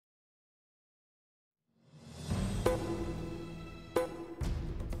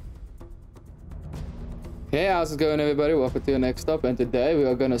Hey, how's it going everybody? Welcome to the next stop, and today we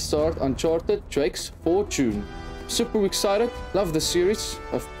are gonna start Uncharted Drake's Fortune. Super excited, love the series.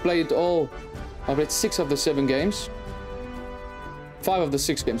 I've played 6 of the 7 games. 5 of the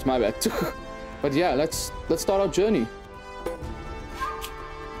 6 games, my bad. But yeah, let's start our journey.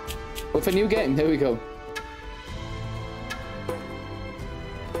 With a new game, here we go.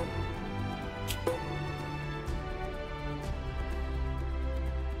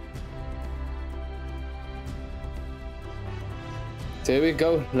 There we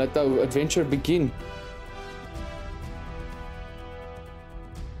go, let our adventure begin.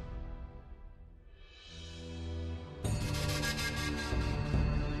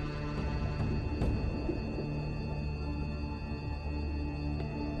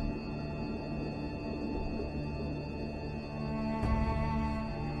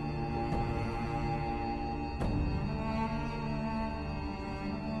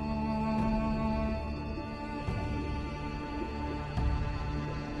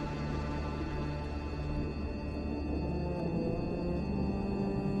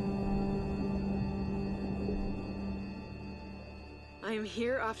 I'm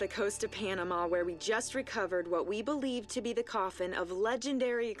here off the coast of Panama, where we just recovered what we believe to be the coffin of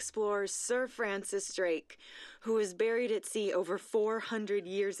legendary explorer Sir Francis Drake, who was buried at sea over 400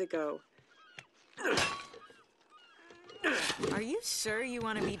 years ago. Are you sure you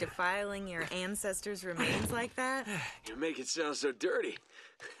want to be defiling your ancestors' remains like that? You make it sound so dirty.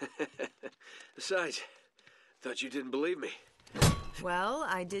 Besides, thought you didn't believe me. Well,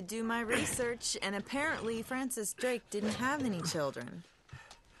 I did do my research, and apparently Francis Drake didn't have any children.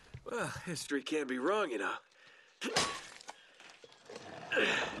 Well, history can't be wrong, you know.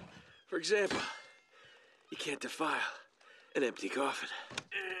 For example, you can't defile an empty coffin.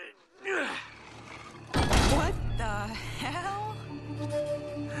 What the hell?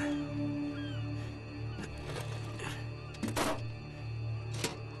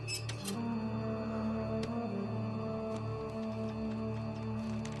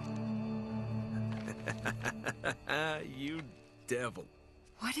 You devil.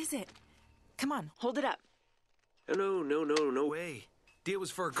 What is it? Come on, hold it up. No way. Deal was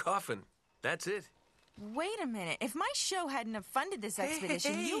for a coffin. That's it. Wait a minute. If my show hadn't have funded this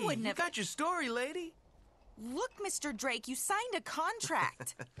expedition, Hey, you wouldn't have... got your story, lady. Look, Mr. Drake, you signed a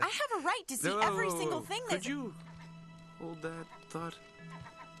contract. I have a right to see every single thing that's... Could you hold that thought?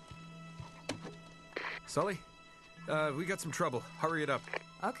 Sully, we got some trouble. Hurry it up.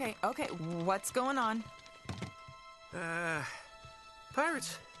 Okay. What's going on?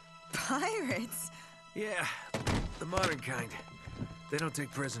 Pirates. Pirates? Yeah, the modern kind. They don't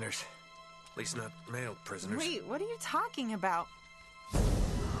take prisoners. At least not male prisoners. Wait, what are you talking about?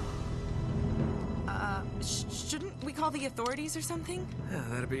 Shouldn't we call the authorities or something? Yeah,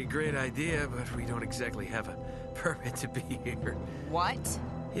 that'd be a great idea, but we don't exactly have a permit to be here. What?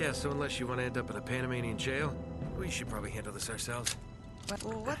 Yeah, so unless you want to end up in a Panamanian jail, we should probably handle this ourselves.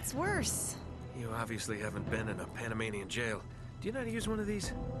 Well, what's worse? You obviously haven't been in a Panamanian jail. Do you know how to use one of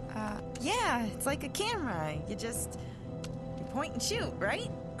these? Yeah, it's like a camera. You point and shoot, right?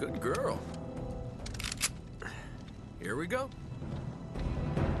 Good girl. Here we go.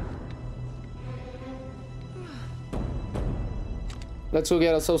 Let's go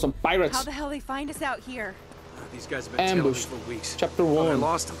get ourselves some pirates. How the hell they find us out here? These guys have been tailing me Ambushed. for weeks. Chapter Oh, I 1.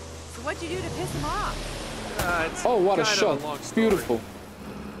 lost them. So what'd you do to piss them off? Oh, what a shot. Beautiful.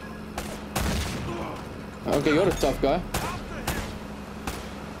 Okay, you're a tough guy.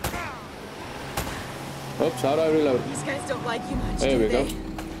 Oops, how do I reload? These guys don't like you much, There do we go.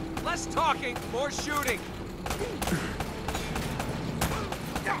 they? Less talking, more shooting.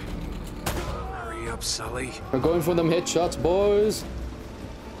 Hurry up, Sully. We're going for them headshots, boys.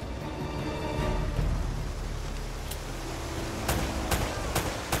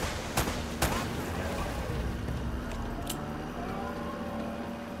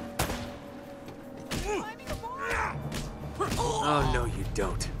 Oh, no, you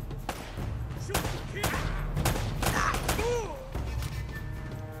don't.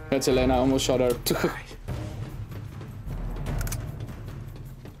 That's Elena, I almost shot her. All right.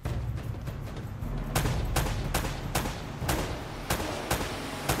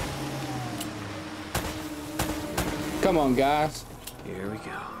 Come on, guys. Here we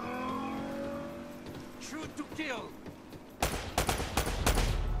go. Shoot to kill.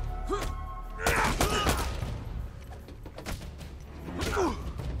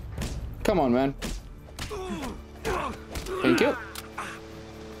 Come on, man. Thank you.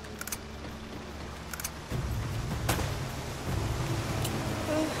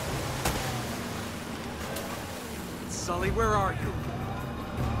 Sully, where are you?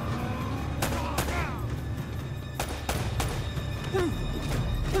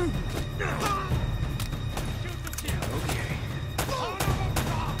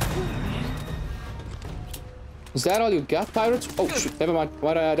 Is that all you got, pirates? Oh shit, never mind.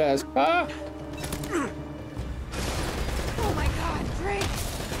 What I had to ask. Ah! Oh my god, Drake!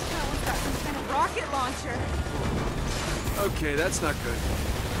 That one's got some kind of rocket launcher. Okay, that's not good.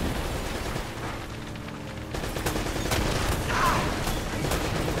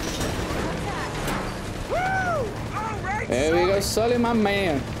 There we go, Sully, my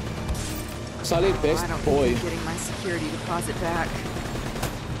man. Sully, best boy. Getting my security deposit back.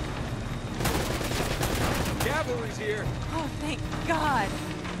 Cavalry's here. Oh, thank God.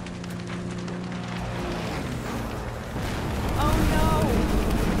 Oh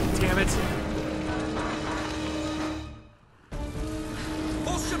no! Damn it.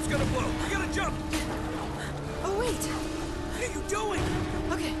 Whole ship's gonna blow. We gotta jump. Oh wait. What are you doing?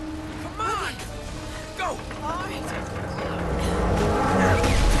 Okay. Come on. Go. All right.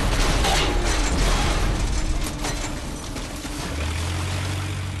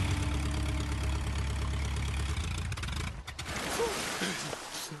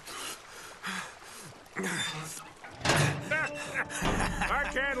 I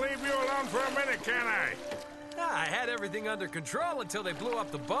can't leave you alone for a minute, can I? I had everything under control until they blew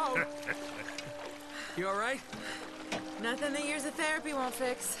up the boat. You all right? Nothing that years of therapy won't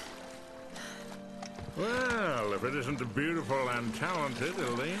fix. Well, if it isn't the beautiful and talented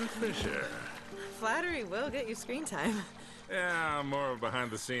Elena Fisher. Flattery will get you screen time. Yeah, I'm more of a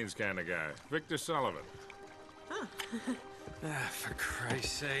behind-the-scenes kind of guy. Victor Sullivan. For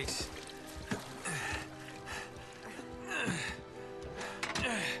Christ's sakes.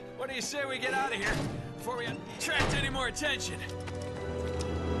 What do you say we get out of here before we attract any more attention?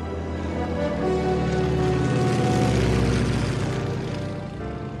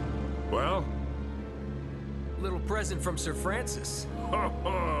 Well? Little present from Sir Francis.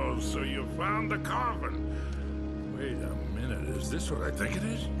 Oh, so you found the coffin. Wait a minute, is this what I think it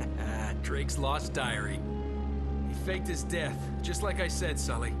is? Drake's lost diary. He faked his death, just like I said,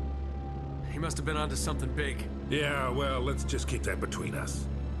 Sully. He must have been onto something big. Yeah, well, let's just keep that between us.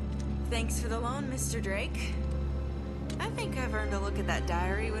 Thanks for the loan, Mr. Drake. I think I've earned a look at that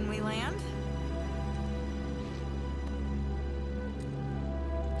diary when we land.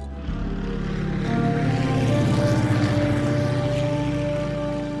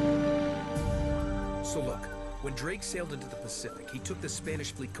 So look, when Drake sailed into the Pacific, he took the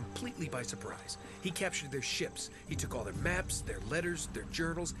Spanish fleet completely by surprise. He captured their ships, he took all their maps, their letters, their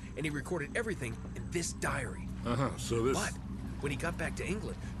journals, and he recorded everything in this diary. So this... But when he got back to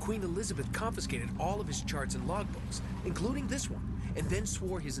England, Queen Elizabeth confiscated all of his charts and logbooks, including this one, and then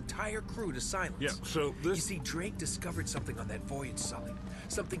swore his entire crew to silence. Yeah, so this... You see, Drake discovered something on that voyage, Sully.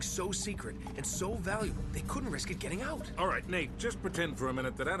 Something so secret and so valuable, they couldn't risk it getting out. All right, Nate, just pretend for a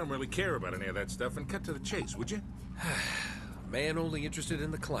minute that I don't really care about any of that stuff and cut to the chase, would you? A man only interested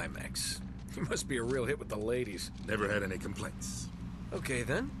in the climax. He must be a real hit with the ladies. Never had any complaints. Okay,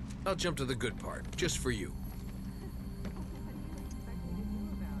 then. I'll jump to the good part, just for you.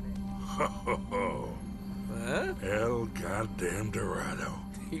 Ho, ho, ho. Huh? El goddamn Dorado.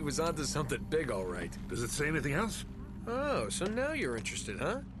 He was onto something big, all right. Does it say anything else? Oh, so now you're interested,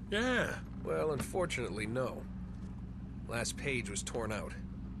 huh? Yeah. Well, unfortunately, no. Last page was torn out.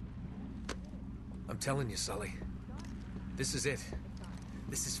 I'm telling you, Sully. This is it.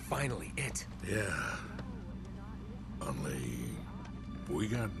 This is finally it. Yeah. Only... we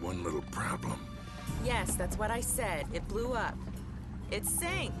got one little problem. Yes, that's what I said. It blew up. It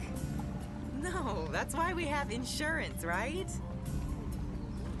sank. No, that's why we have insurance, right?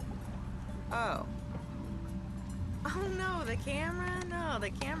 Oh. Oh no, the camera? No,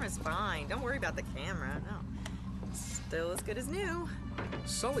 the camera's fine. Don't worry about the camera, no. Still as good as new.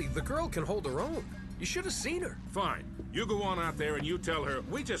 Sully, the girl can hold her own. You should have seen her. Fine. You go on out there and you tell her,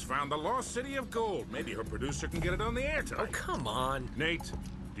 we just found the lost city of gold. Maybe her producer can get it on the air tonight. Oh, come on. Nate,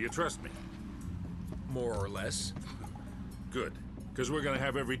 do you trust me? More or less. Good. Because we're gonna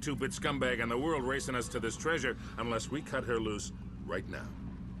have every two-bit scumbag in the world racing us to this treasure unless we cut her loose right now.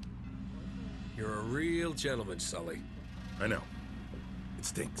 You're a real gentleman, Sully. I know. It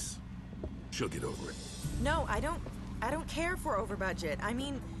stinks. She'll get over it. No, I don't care for over budget. I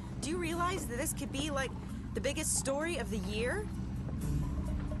mean, do you realize that this could be like the biggest story of the year?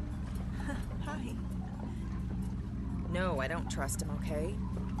 Hi. No, I don't trust him, okay?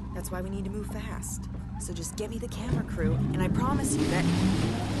 That's why we need to move fast. So just get me the camera crew, and I promise you that...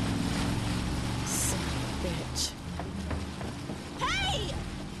 Son of a bitch. Hey!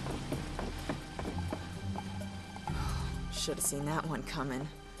 Should have seen that one coming.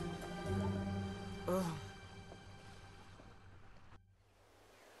 Ugh.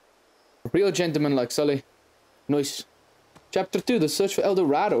 Real gentleman like Sully. Nice. Chapter 2, the search for El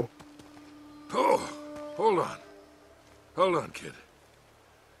Dorado. Oh, hold on. Hold on, kid.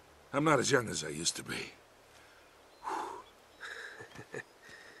 I'm not as young as I used to be.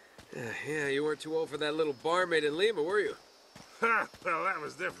 Yeah, you weren't too old for that little barmaid in Lima, were you? Ha! Well, that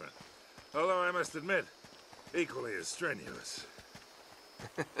was different. Although I must admit, equally as strenuous.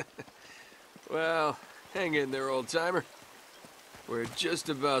 Well, hang in there, old-timer. We're just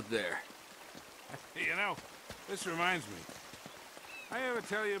about there. You know, this reminds me. I ever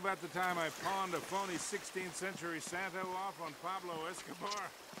tell you about the time I pawned a phony 16th century Santa off on Pablo Escobar?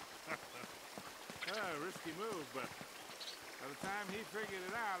 Risky move, but by the time he figured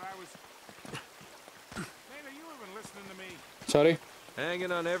it out, I was... Nate, are you even listening to me? Sorry.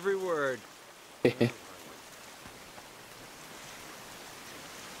 Hanging on every word.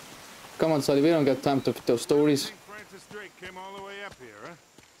 Come on, Sully, we don't got time to tell stories. I think Francis Drake came all the way up here, huh?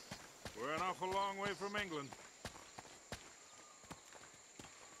 We're an awful long way from England.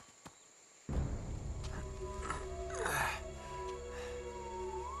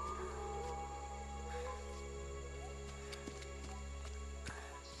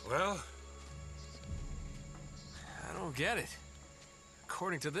 Well, I don't get it.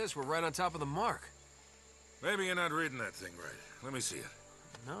 According to this, we're right on top of the mark. maybe you're not reading that thing right. Let me see it.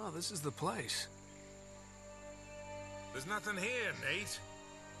 No, this is the place. There's nothing here, Nate.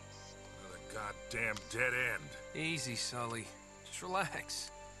 Another goddamn dead end. Easy, Sully. Just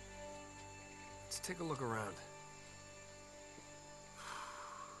relax. Let's take a look around.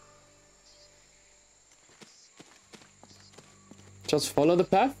 Just follow the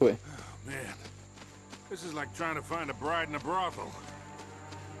pathway. Oh, man. This is like trying to find a bride in a brothel.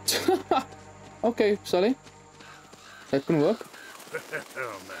 Okay, Sully. That can work.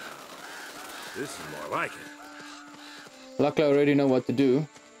 Hell no. This is more like it. Luckily, I already know what to do.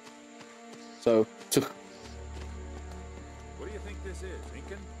 So, What do you think this is,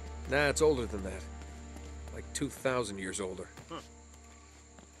 Incan? Nah, it's older than that. Like 2,000 years older. Huh.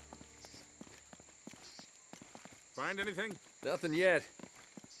 Find anything? Nothing yet.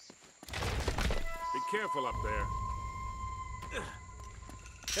 Be careful up there.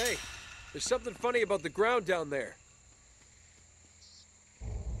 Hey, there's something funny about the ground down there.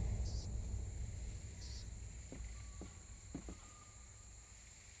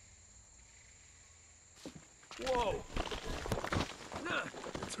 Whoa!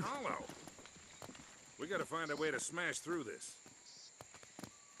 It's hollow. We gotta find a way to smash through this.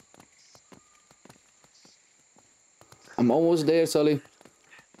 I'm almost there, Sully.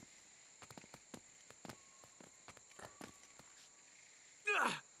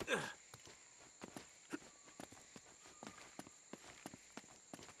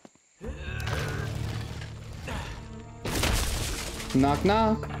 Knock,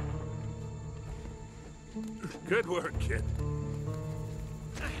 knock. Good work, kid.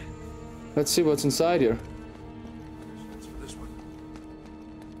 Let's see what's inside here. That's for this one.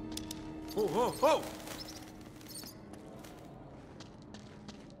 Oh, oh, oh!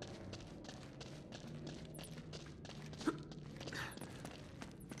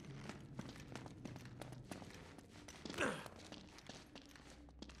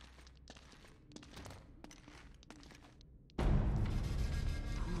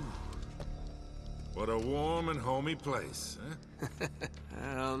 What a warm and homey place, huh?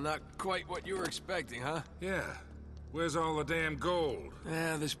 Well, not quite what you were expecting, huh? Yeah. Where's all the damn gold?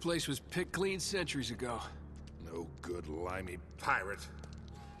 Yeah, this place was picked clean centuries ago. No good limey pirate.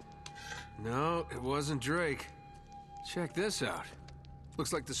 No, it wasn't Drake. Check this out.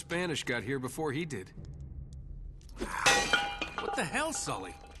 Looks like the Spanish got here before he did. What the hell,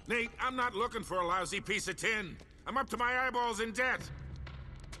 Sully? Nate, I'm not looking for a lousy piece of tin. I'm up to my eyeballs in debt.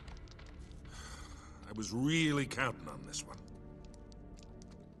 I was really counting on this one.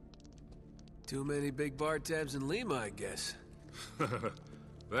 Too many big bar tabs in Lima, I guess.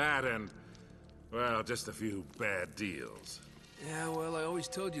 That and, well, just a few bad deals. Yeah, well, I always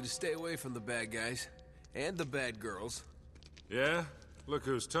told you to stay away from the bad guys. And the bad girls. Yeah? Look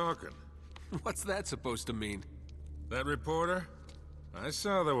who's talking. What's that supposed to mean? That reporter? I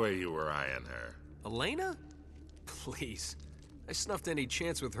saw the way you were eyeing her. Elena? Please. I snuffed any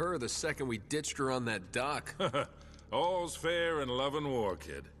chance with her the second we ditched her on that dock. All's fair in love and war,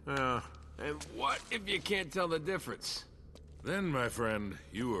 kid. And what if you can't tell the difference? Then, my friend,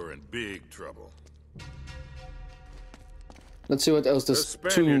 you are in big trouble. Let's see what else this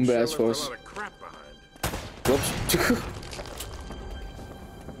tomb has for us. A lot of crap behind. Whoops.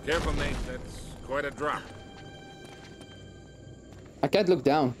 Careful, Nate. That's quite a drop. I can't look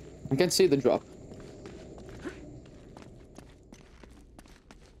down. I can't see the drop.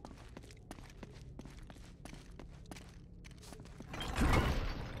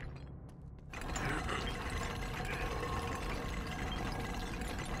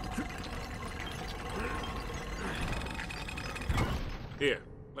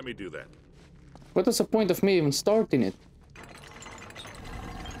 Let me do that. What is the point of me even starting it?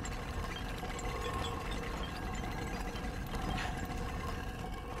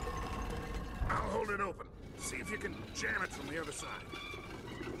 I'll hold it open. See if you can jam it from the other side.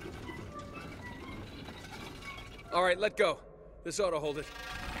 All right, let go. This ought to hold it.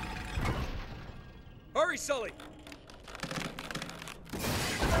 Hurry, Sully!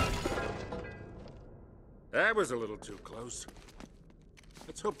 That was a little too close.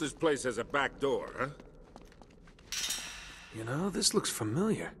 Let's hope this place has a back door, huh? You know, this looks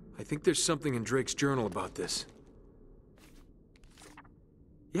familiar. I think there's something in Drake's journal about this.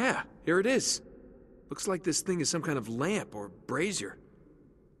 Yeah, here it is. Looks like this thing is some kind of lamp or brazier.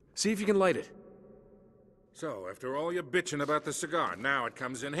 See if you can light it. So, after all your bitching about the cigar, now it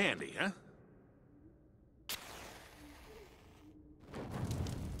comes in handy, huh?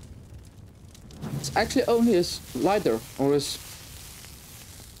 It's actually only his lighter or his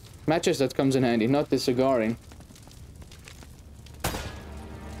matches that comes in handy, not the cigaring.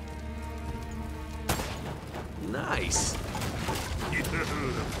 Nice.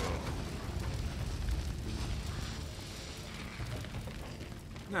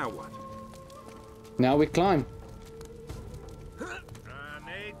 Now what? Now we climb.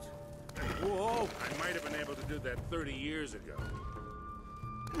 Nate? Whoa! I might have been able to do that 30 years ago.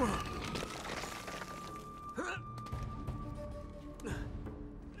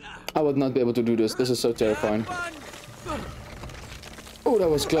 I would not be able to do this. This is so terrifying. Oh, that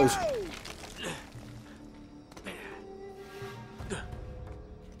was close.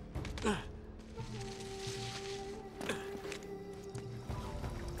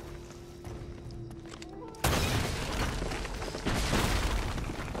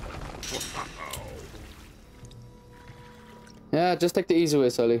 Yeah, just take the easy way,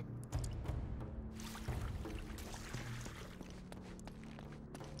 Sully.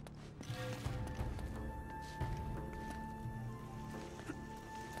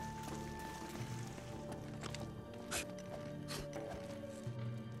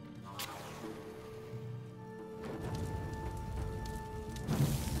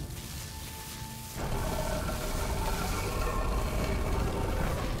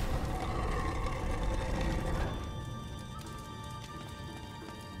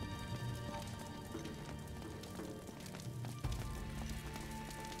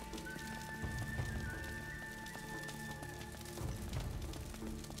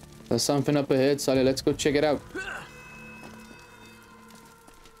 There's something up ahead, Sully. Let's go check it out.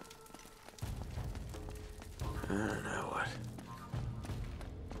 Now what?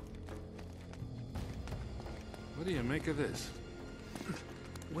 What do you make of this?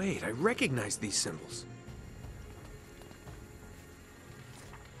 Wait, I recognize these symbols.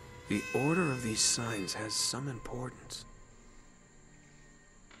 The order of these signs has some importance.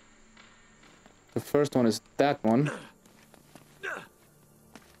 The first one is that one.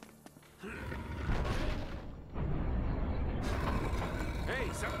 Hey,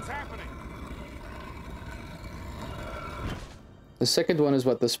 something's happening. The second one is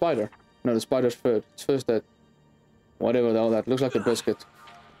what? The spider? No, the spider's third. It's first that. Whatever the hell that looks like a biscuit.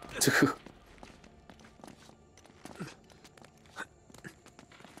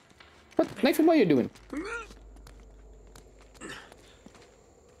 What? Nathan, what are you doing?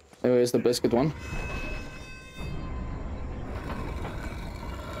 Here's the biscuit one.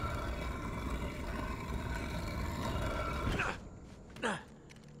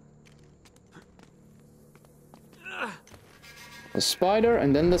 The spider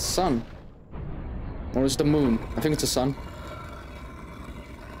and then the sun. Or is the moon? I think it's the sun.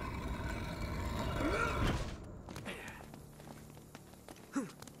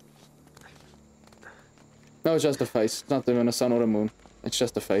 No, it's just the face. It's not even a sun or a moon. It's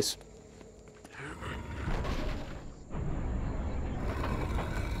just the face.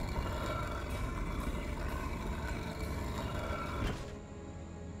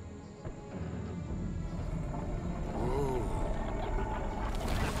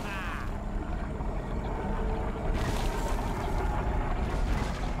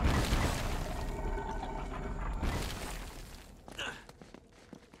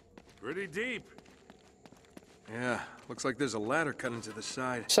 Pretty deep. Yeah, looks like there's a ladder cut into the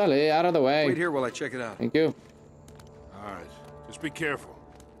side. Sully, out of the way. Wait here while I check it out. Thank you. All right, just be careful.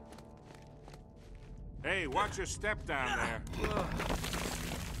 Hey, watch your step down there.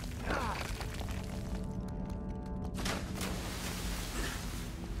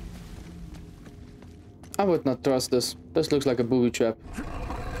 I would not trust this. This looks like a booby trap.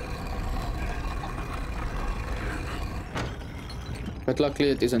 But luckily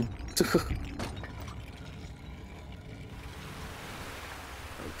it isn't.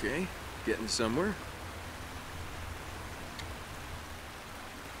 Okay, getting somewhere.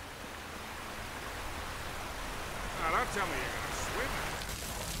 Now, don't tell me you're gonna swim.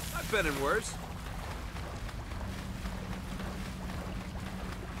 I've been in worse.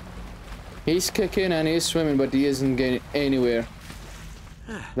 He's kicking and he's swimming, but he isn't getting anywhere.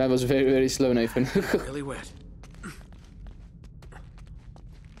 That was very, very slow, Nathan. Really wet.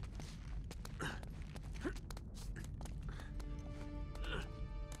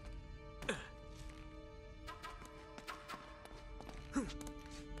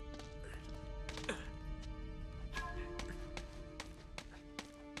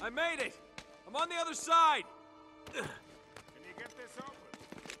 I made it! I'm on the other side! Can you get this open?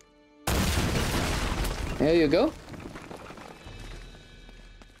 There you go.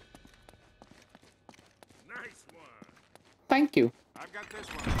 Nice one. Thank you. I've got this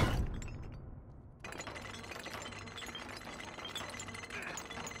one.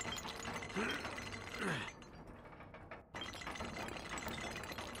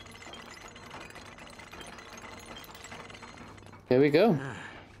 There we go.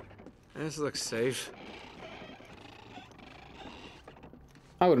 This looks safe.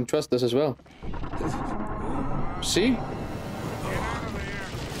 I wouldn't trust this as well. See? Get out of there.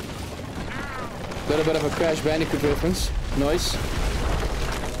 Got a bit of a Crash Bandicoot reference. Nice.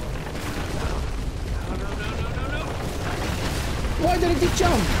 Why didn't he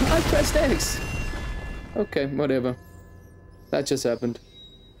jump? I pressed X. Okay, whatever. That just happened.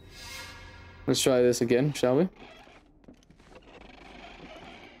 Let's try this again, shall we?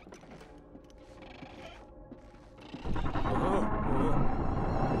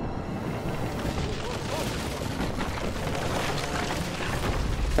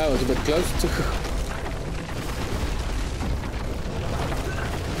 That was a bit close to...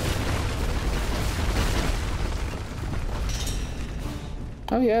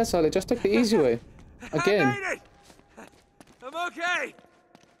 Oh yeah, so they just took the easy way. Again. I made it! I'm okay!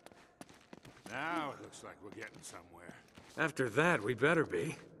 Now it looks like we're getting somewhere. After that, we better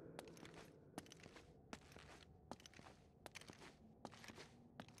be.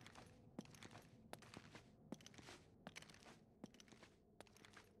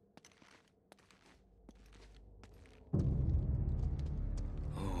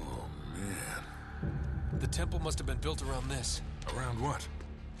 The temple must have been built around this. Around what?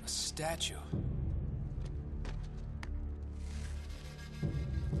 A statue.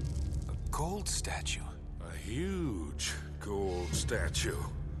 A gold statue. A huge gold statue.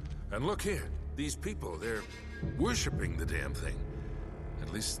 And look here, these people, they're worshipping the damn thing.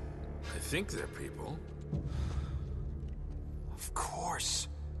 At least, I think they're people. Of course.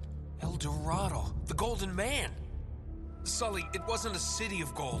 El Dorado, the Golden Man. Sully, it wasn't a city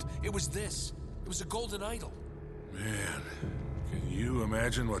of gold. It was this. It was a golden idol. Man, can you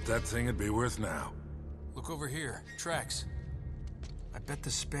imagine what that thing would be worth now? Look over here. Tracks. I bet the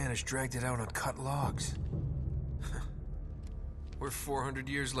Spanish dragged it out on cut logs. We're 400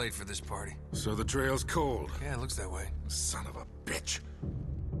 years late for this party. So the trail's cold. Yeah, it looks that way. Son of a bitch.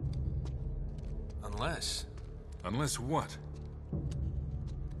 Unless Unless what?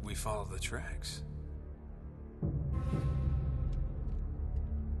 we follow the tracks.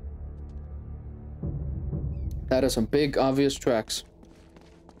 That is some big, obvious tracks.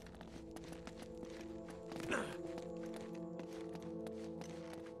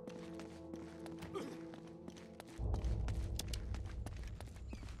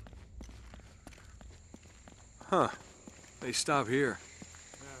 Huh. They stop here.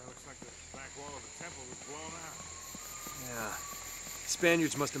 Yeah, looks like the back wall of the temple was blown out. Yeah.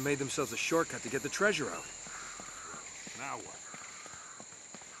 Spaniards must have made themselves a shortcut to get the treasure out. Now what?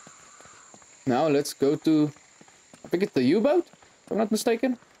 Now let's go to... I think it's the U-boat, if I'm not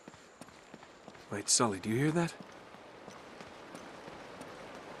mistaken. Wait, Sully, do you hear that?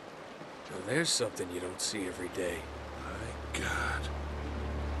 Now there's something you don't see every day. My God.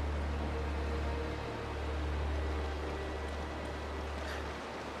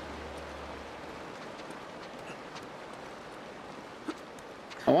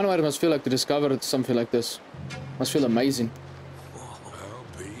 I wonder what it must feel like to discover something like this. Must feel amazing. I'll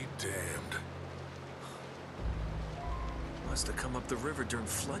be damned. Must have come up the river during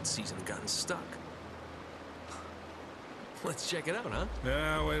flood season and gotten stuck. Let's check it out, huh?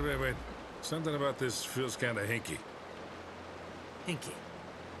 Now, wait. Something about this feels kind of hinky. Hinky.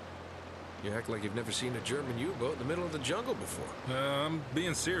 You act like you've never seen a German U-boat in the middle of the jungle before. I'm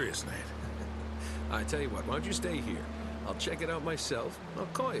being serious, Nate. I tell you what, why don't you stay here? I'll check it out myself. I'll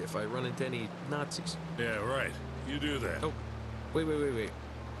call you if I run into any Nazis. Yeah, right. You do that. Oh, wait.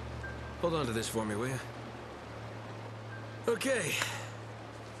 Hold on to this for me, will you? Okay.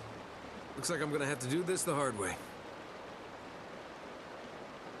 Looks like I'm gonna have to do this the hard way.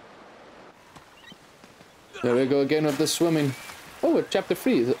 There we go again with the swimming. Oh, at chapter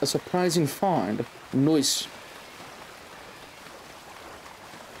 3, a surprising find. Nice.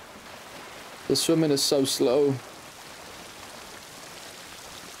 The swimming is so slow.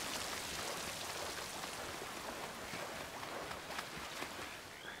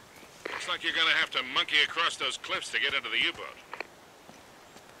 Looks like you're gonna have to monkey across those cliffs to get into the U-boat.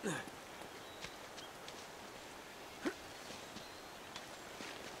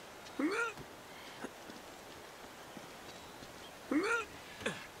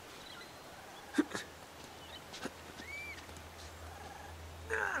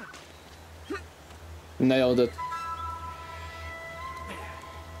 Nailed it.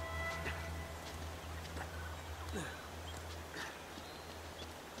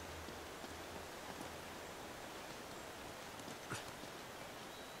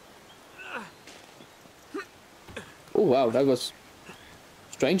 Oh wow, that was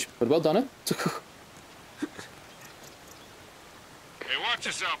strange, but well done it. Hey, watch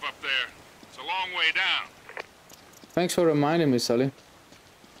yourself up there. It's a long way down. Thanks for reminding me, Sully.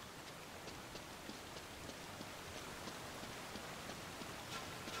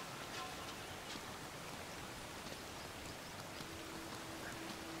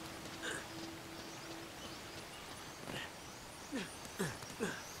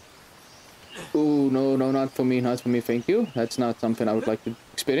 Ooh, no, no, not for me, thank you. That's not something I would like to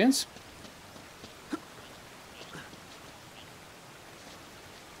experience.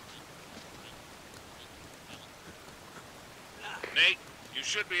 Nate, you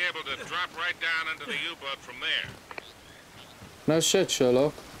should be able to drop right down into the U-boat from there. No shit,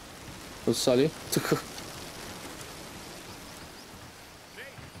 Sherlock. Or Sully. Nate,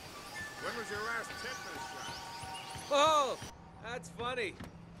 when was your last tetanus shot? Oh, that's funny.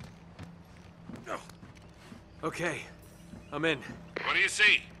 Okay, I'm in. What do you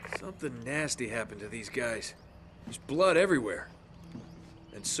see? Something nasty happened to these guys. There's blood everywhere.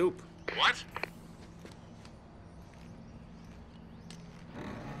 And soup. What?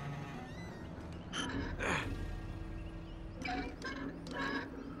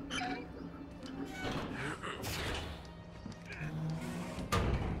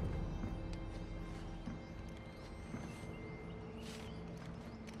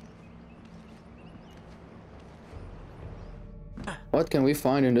 What can we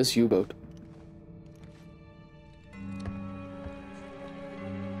find in this U-boat?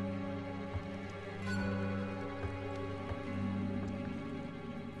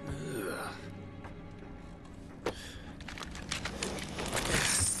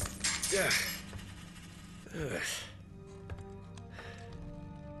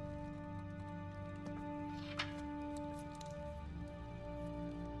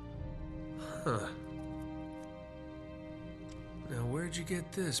 Huh. Now where'd you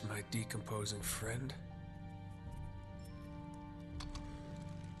get this, my decomposing friend?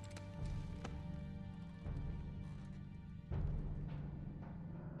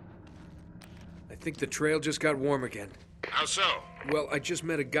 I think the trail just got warm again. How so? Well, I just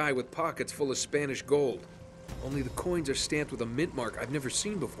met a guy with pockets full of Spanish gold. Only the coins are stamped with a mint mark I've never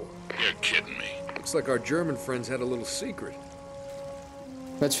seen before. You're kidding me. Looks like our German friends had a little secret.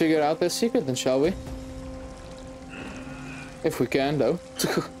 Let's figure out their secret then, shall we? If we can, though.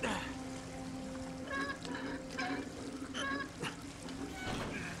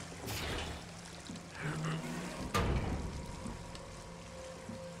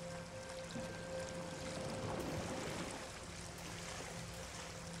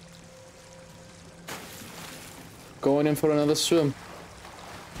 Going in for another swim.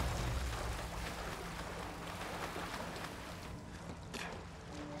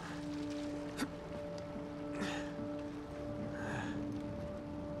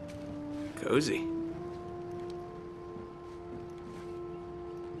 Cozy.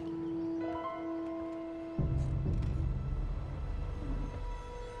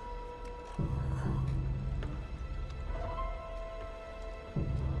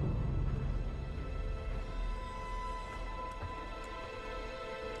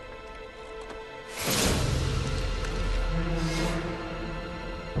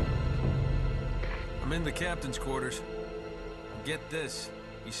 I'm in the captain's quarters. Get this,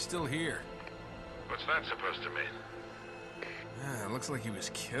 he's still here. What's that supposed to mean? Yeah, it looks like he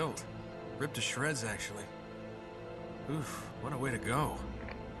was killed. Ripped to shreds, actually. Oof, what a way to go.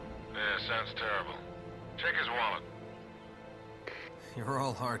 Yeah, sounds terrible. Check his wallet. You're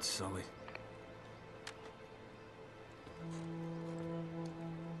all hearts, Sully.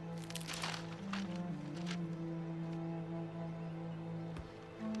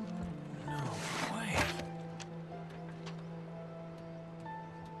 No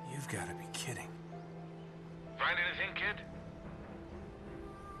You've got to be kidding. Find anything, kid?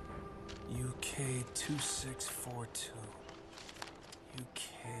 UK 2642.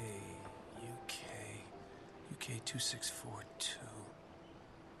 UK 2642.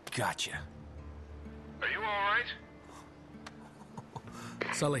 Gotcha. Are you all right?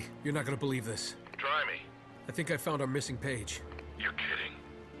 Sully, you're not gonna believe this. Try me. I think I found our missing page. You're kidding.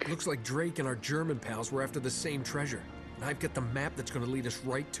 Looks like Drake and our German pals were after the same treasure. And I've got the map that's gonna lead us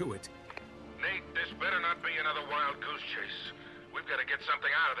right to it. Nate, this better not be another wild goose chase. We've got to get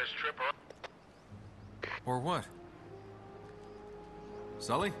something out of this trip or... Or what?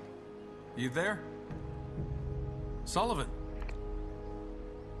 Sully? You there? Sullivan?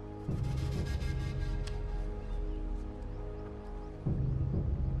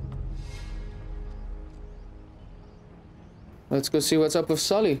 Let's go see what's up with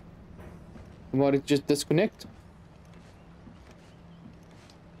Sully. Why did it just disconnect?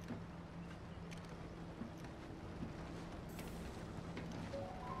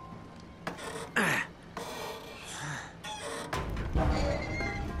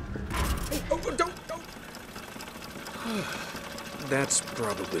 Don't! That's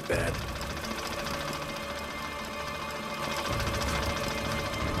probably bad.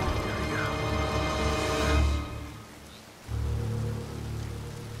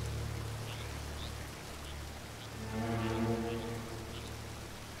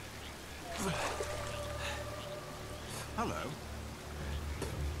 Hello.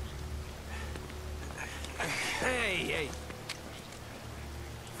 Hey!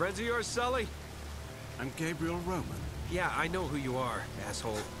 Friends of yours, Sully? I'm Gabriel Roman. Yeah, I know who you are,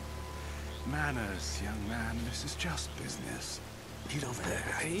 asshole. Manners, young man. This is just business. Get over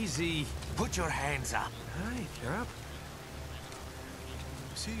there. Easy. Put your hands up. Hi, you're up.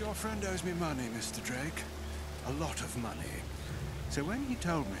 See, your friend owes me money, Mr. Drake. A lot of money. So when he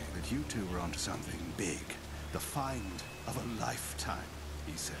told me that you two were onto something big, the find of a lifetime,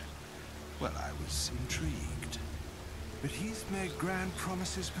 he said, well, I was intrigued. But he's made grand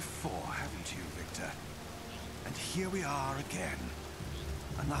promises before, haven't you, Victor? And here we are again.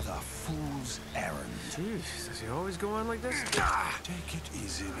 Another fool's errand. Jeez, does he always go on like this? Take it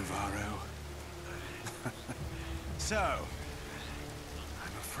easy, Navarro. So,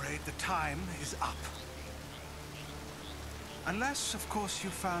 I'm afraid the time is up. Unless, of course, you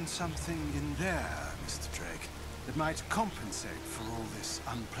found something in there, Mr. Drake, that might compensate for all this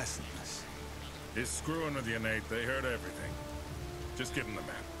unpleasantness. He's screwing with you, Nate. They heard everything. Just give him the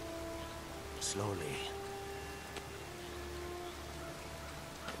map. Slowly.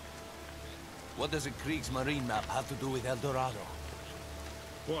 What does a Kriegsmarine map have to do with El Dorado?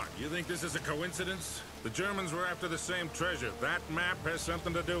 What, you think this is a coincidence? The Germans were after the same treasure. That map has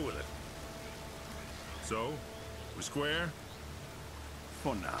something to do with it. So, we square?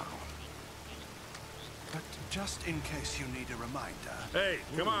 For now. But just in case you need a reminder... Hey,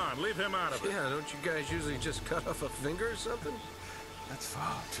 come on, leave him out of it. Yeah, don't you guys usually just cut off a finger or something? That's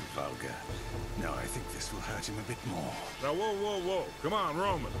far too vulgar. No, I think this will hurt him a bit more. Now, whoa. Come on,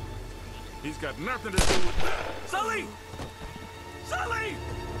 Roman. He's got nothing to do with... Sully! Sully!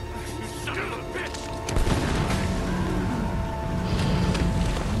 You son of a bitch!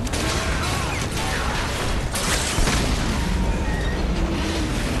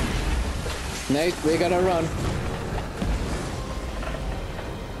 Nate, we gotta run.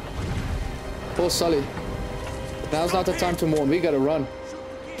 Poor Sully. Now's not the time to mourn. We gotta run.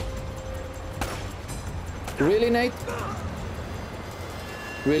 Really, Nate?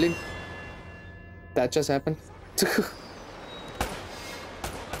 Really? That just happened?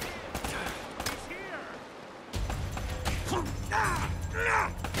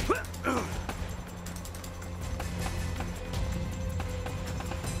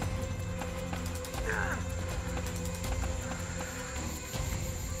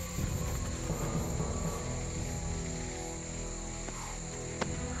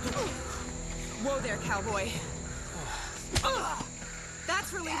 Whoa there, cowboy. That's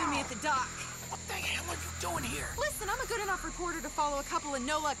for leaving me at the dock. What the hell are you doing here? Listen, I'm a good enough reporter to follow a couple of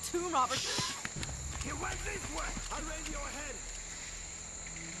no-luck tomb robbers. He went this way. I'll raise your head.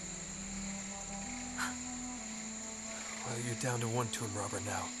 Well, you're down to one tomb robber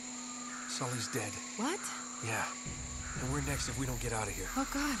now. Sully's dead. What? Yeah. And we're next if we don't get out of here. Oh,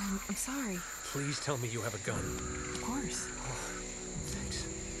 God, I'm sorry. Please tell me you have a gun. Of course. Thanks.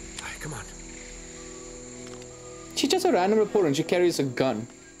 All right, come on. She's just a random reporter and she carries a gun.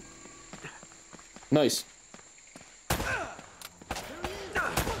 Nice.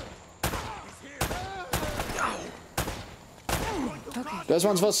 Okay. This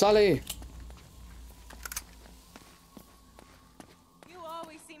one's for Sully. You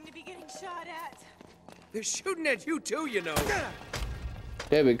always seem seem to be getting shot at. They're shooting at you too, you know.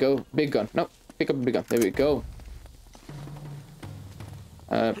 There we go. Big gun. No, pick up a big gun. There we go.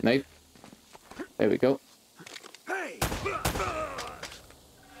 Nate. There we go. Hey!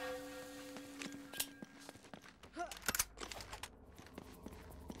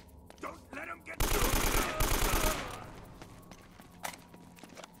 Don't let him get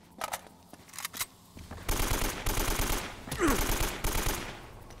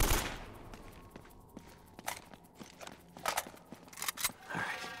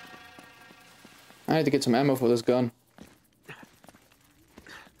I had to get some ammo for this gun.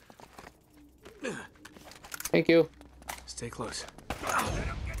 Thank you. Stay close.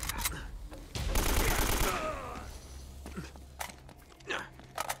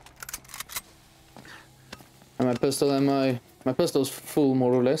 And my pistol and my pistol's full,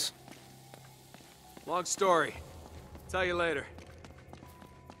 more or less. Long story. Tell you later.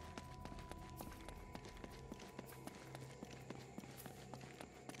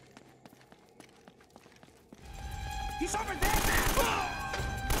 He's over there!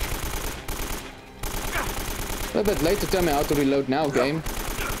 A little bit late to tell me how to reload now, game.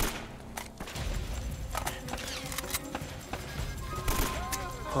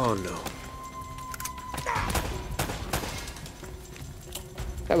 Oh no.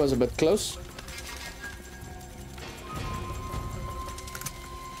 That was a bit close.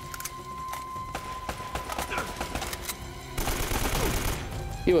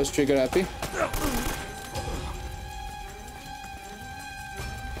 He was trigger happy.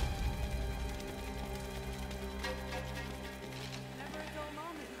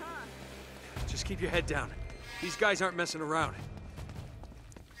 Just keep your head down. These guys aren't messing around.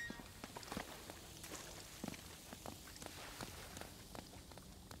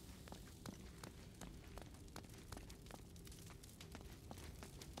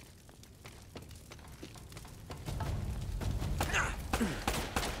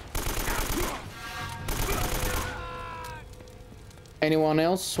 Anyone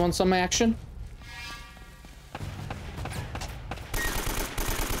else want some action?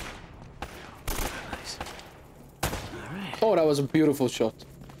 Nice. All right. Oh, that was a beautiful shot.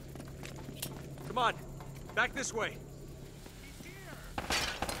 Come on. Back this way.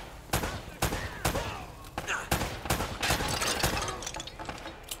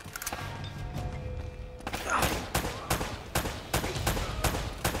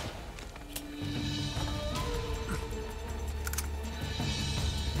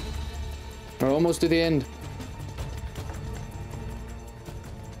 We're almost to the end.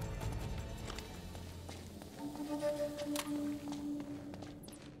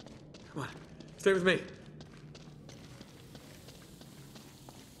 Come on. Stay with me.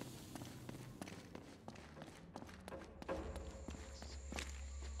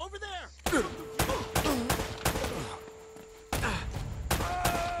 Over there!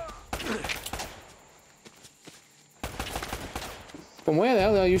 From where the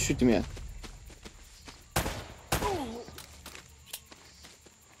hell are you shooting me at?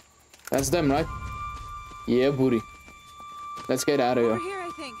 That's them, right? Yeah, booty. Let's get out of Over here. here, I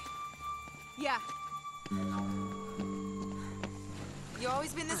think. Yeah. You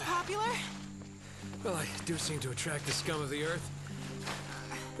always been this popular? Well, I do seem to attract the scum of the earth.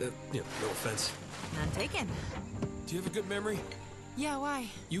 No offense. None taken. Do you have a good memory? Yeah, why?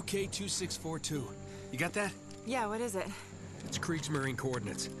 UK 2642. You got that? Yeah, what is it? It's Kriegsmarine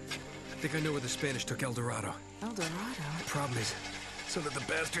coordinates. I think I know where the Spanish took El Dorado. El Dorado? The problem is, so that the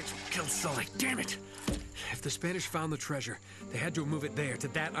bastards killed Sully. Damn it! If the Spanish found the treasure, they had to move it there, to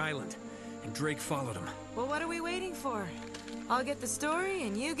that island. And Drake followed them. Well, what are we waiting for? I'll get the story,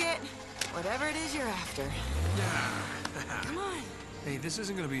 and you get whatever it is you're after. Come on. Hey, this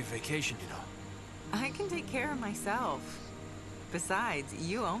isn't gonna be a vacation, you know. I can take care of myself. Besides,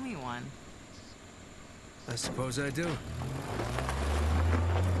 you owe me one. I suppose I do.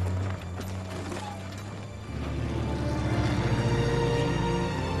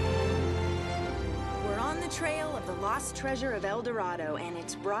 We're on the trail of the lost treasure of El Dorado, and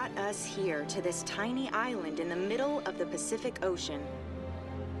it's brought us here to this tiny island in the middle of the Pacific Ocean.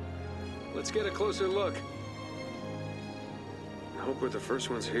 Let's get a closer look. I hope we're the first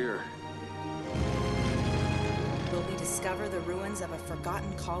ones here. Will we discover the ruins of a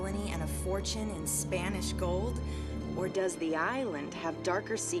forgotten colony and a fortune in Spanish gold? Or does the island have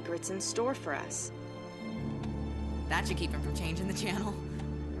darker secrets in store for us? That should keep him from changing the channel.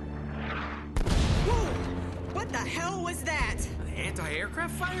 Whoa! What the hell was that?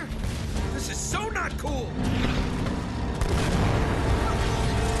 Anti-aircraft fire? This is so not cool!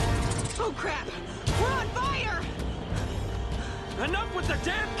 Oh crap! We're on fire! Enough with the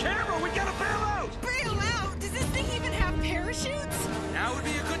damn camera! We gotta bail out! Bail out? Does this thing even have parachutes? Now would be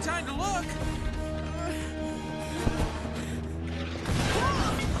a good time to look.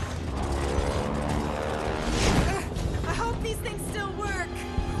 I hope these things still work.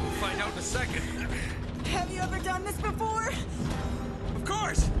 We'll find out in a second. Have you ever done this before? Of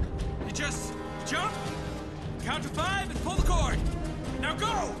course! You just jump, count to 5, and pull the cord. Now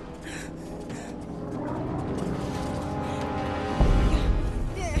go!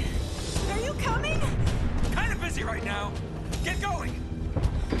 Are you coming? Kind of busy right now. Get going!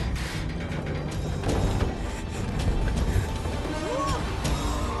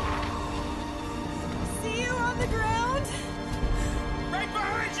 See you on the ground? Right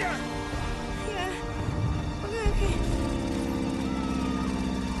behind you! Yeah. Okay.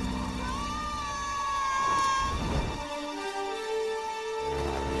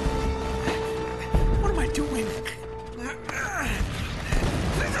 What am I doing?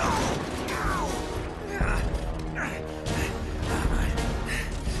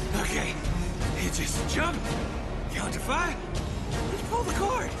 Okay, you just jump, count to 5, and pull the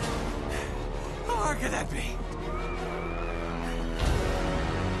cord. How hard could that be?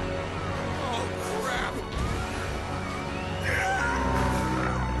 Oh, crap!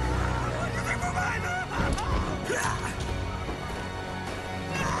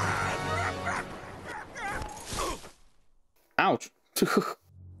 Ouch.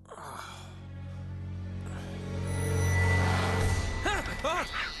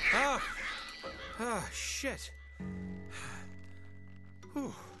 Shit.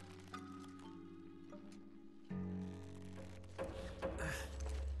 Whew.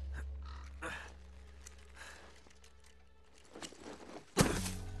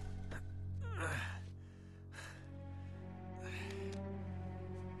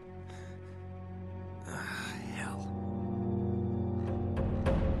 Hell.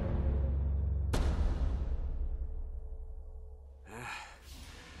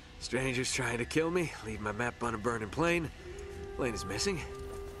 Strangers trying to kill me, leave my map on a burning plane. Plane is missing,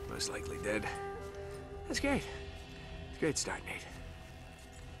 most likely dead. That's great. Great start, Nate.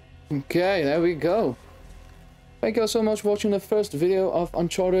 Okay, there we go. Thank you all so much for watching the first video of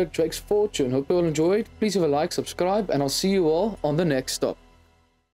Uncharted Drake's Fortune. Hope you all enjoyed. Please leave a like, subscribe, and I'll see you all on the next stop.